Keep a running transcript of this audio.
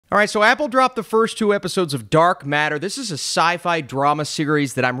All right, so Apple dropped the first 2 episodes of Dark Matter. This is a sci-fi drama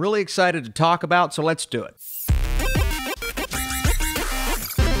series that I'm really excited to talk about, so let's do it.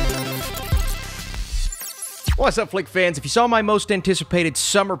 What's up, Flick fans? If you saw my most anticipated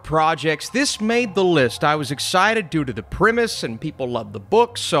summer projects, this made the list. I was excited due to the premise, and people love the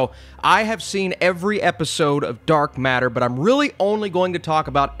book, so I have seen every episode of Dark Matter, but I'm really only going to talk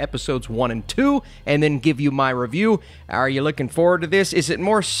about episodes 1 and 2, and then give you my review. Are you looking forward to this? Is it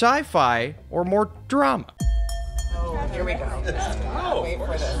more sci-fi or more drama? Oh, here we go. Wait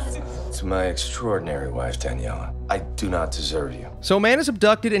for this. To my extraordinary wife, Daniela, I do not deserve you. So a man is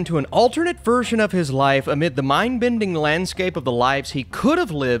abducted into an alternate version of his life. Amid the mind-bending landscape of the lives he could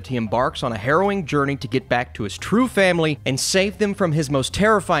have lived, he embarks on a harrowing journey to get back to his true family and save them from his most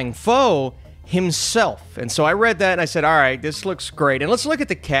terrifying foe, himself. And so I read that and I said, all right, this looks great. And let's look at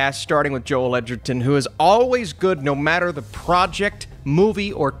the cast, starting with Joel Edgerton, who is always good no matter the project,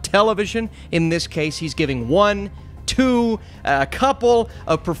 movie, or television. In this case, he's giving a couple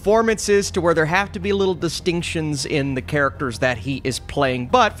of performances to where there have to be little distinctions in the characters that he is playing,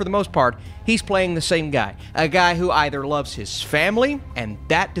 but for the most part, he's playing the same guy. A guy who either loves his family and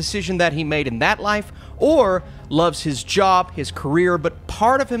that decision that he made in that life, or loves his job, his career, but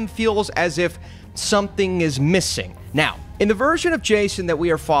part of him feels as if something is missing. Now, in the version of Jason that we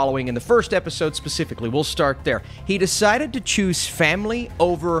are following in the first episode specifically, we'll start there, he decided to choose family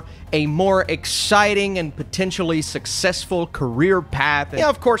over a more exciting and potentially successful career path. And, yeah,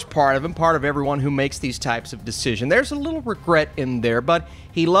 of course, part of everyone who makes these types of decisions. There's a little regret in there, but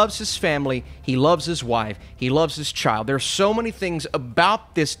he loves his family, he loves his wife, he loves his child. There's so many things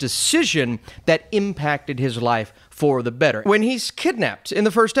about this decision that impacted his life for the better. When he's kidnapped in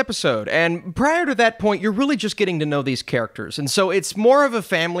the first episode, and prior to that point, you're really just getting to know these characters. And so it's more of a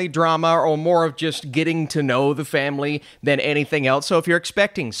family drama or more of just getting to know the family than anything else. So if you're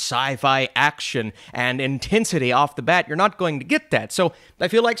expecting sci-fi action and intensity off the bat, you're not going to get that. So I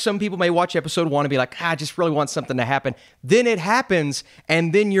feel like some people may watch episode 1 and be like, I just really want something to happen. Then it happens,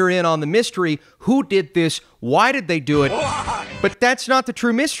 and then you're in on the mystery. Who did this? Why did they do it? But that's not the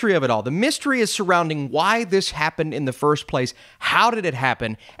true mystery of it all. The mystery is surrounding why this happened in the first place. How did it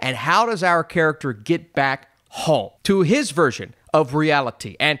happen? And how does our character get back home to his version of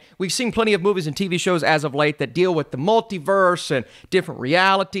reality? And we've seen plenty of movies and TV shows as of late that deal with the multiverse and different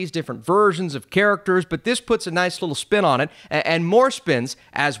realities, different versions of characters, but this puts a nice little spin on it, and more spins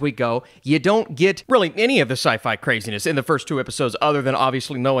as we go. You don't get really any of the sci-fi craziness in the first 2 episodes, other than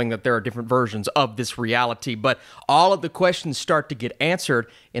obviously knowing that there are different versions of this reality, but all of the questions start to get answered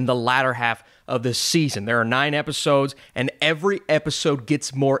in the latter half of this season. There are 9 episodes, and every episode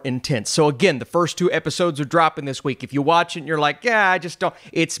gets more intense. So again, the first 2 episodes are dropping this week. If you watch it and you're like, yeah, I just don't,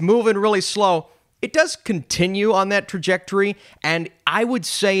 it's moving really slow, it does continue on that trajectory, and I would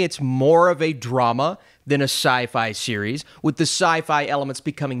say it's more of a drama than a sci-fi series, with the sci-fi elements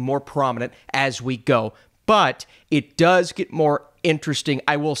becoming more prominent as we go. But it does get more interesting.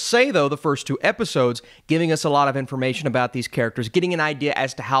 I will say, though, the first 2 episodes giving us a lot of information about these characters, getting an idea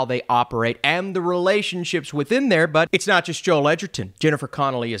as to how they operate and the relationships within there, but it's not just Joel Edgerton. Jennifer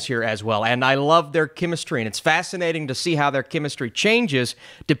Connelly is here as well, and I love their chemistry, and it's fascinating to see how their chemistry changes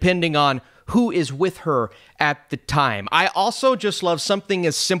depending on who is with her at the time. I also just love something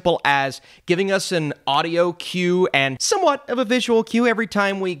as simple as giving us an audio cue and somewhat of a visual cue every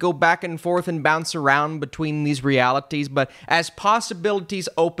time we go back and forth and bounce around between these realities. But as possibilities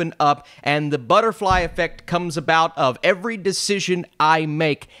open up and the butterfly effect comes about of every decision I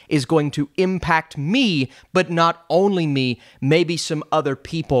make is going to impact me, but not only me, maybe some other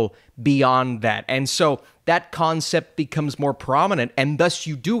people beyond that. And so that concept becomes more prominent, and thus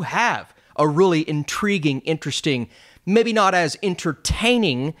you do have a really intriguing, interesting, maybe not as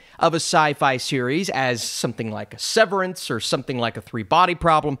entertaining of a sci-fi series as something like a Severance or something like a 3-Body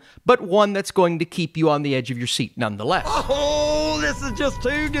Problem, but one that's going to keep you on the edge of your seat nonetheless. Oh, this is just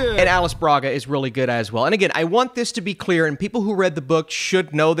too good. And Alice Braga is really good as well. And again, I want this to be clear, and people who read the book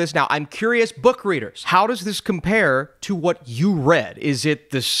should know this. Now, I'm curious, book readers, how does this compare to what you read? Is it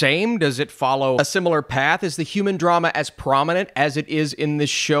the same? Does it follow a similar path? Is the human drama as prominent as it is in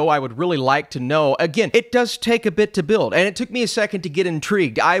this show? I would really like to know. Again, it does take a bit to build, and it took me a second to get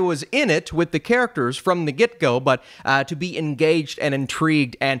intrigued. I was in it with the characters from the get-go, but to be engaged and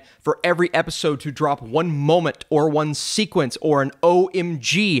intrigued, and for every episode to drop one moment or one sequence or an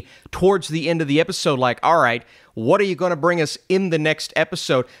OMG towards the end of the episode, like, all right, What are you going to bring us in the next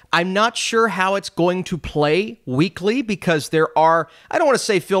episode? I'm not sure how it's going to play weekly because there are, I don't want to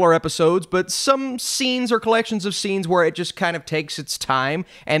say filler episodes, but some scenes or collections of scenes where it just kind of takes its time,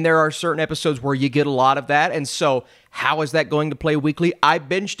 and there are certain episodes where you get a lot of that, and so how is that going to play weekly? I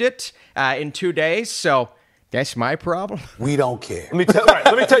binged it in 2 days, so that's my problem. We don't care. Let me tell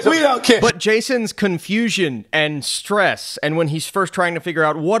you something. We don't care. But Jason's confusion and stress, and when he's first trying to figure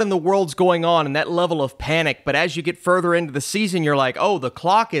out what in the world's going on, and that level of panic, but as you get further into the season, you're like, oh, the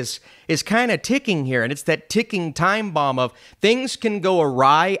clock is kind of ticking here, and it's that ticking time bomb of things can go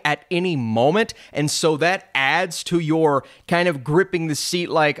awry at any moment, and so that adds to your kind of gripping the seat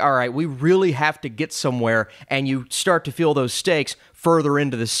like, all right, we really have to get somewhere, and you start to feel those stakes further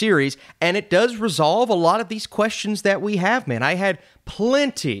into the series, and it does resolve a lot of these questions that we have, man. I had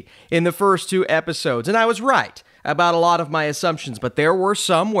plenty in the first 2 episodes, and I was right about a lot of my assumptions, but there were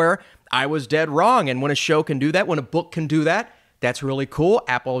some where I was dead wrong, and when a show can do that, when a book can do that, that's really cool.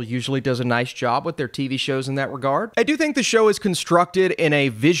 Apple usually does a nice job with their TV shows in that regard. I do think the show is constructed in a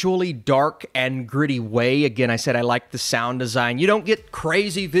visually dark and gritty way. Again, I said I like the sound design. You don't get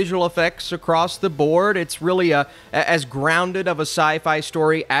crazy visual effects across the board. It's really as grounded of a sci-fi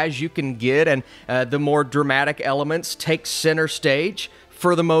story as you can get, and the more dramatic elements take center stage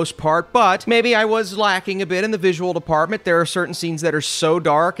for the most part, but maybe I was lacking a bit in the visual department. There are certain scenes that are so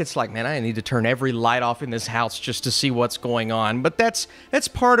dark, it's like, man, I need to turn every light off in this house just to see what's going on, but that's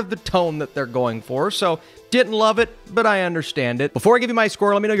part of the tone that they're going for, so didn't love it, but I understand it. Before I give you my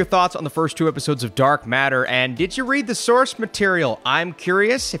score, let me know your thoughts on the first 2 episodes of Dark Matter, and did you read the source material? I'm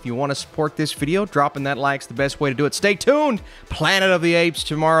curious. If you want to support this video, dropping that like's the best way to do it. Stay tuned! Planet of the Apes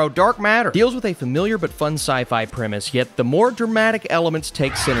tomorrow. Dark Matter deals with a familiar but fun sci-fi premise, yet the more dramatic elements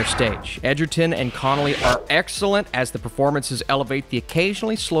take center stage. Edgerton and Connelly are excellent as the performances elevate the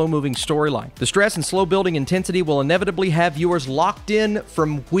occasionally slow-moving storyline. The stress and slow-building intensity will inevitably have viewers locked in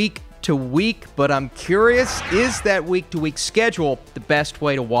from week to week, but I'm curious, is that week-to-week schedule the best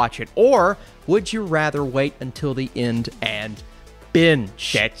way to watch it? Or would you rather wait until the end and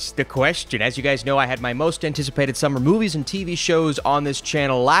binge? That's the question. As you guys know, I had my most anticipated summer movies and TV shows on this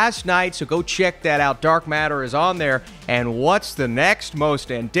channel last night, so go check that out. Dark Matter is on there. And what's the next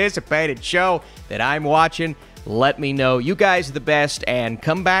most anticipated show that I'm watching? Let me know. You guys are the best, and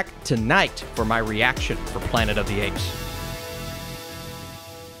come back tonight for my reaction for Planet of the Apes.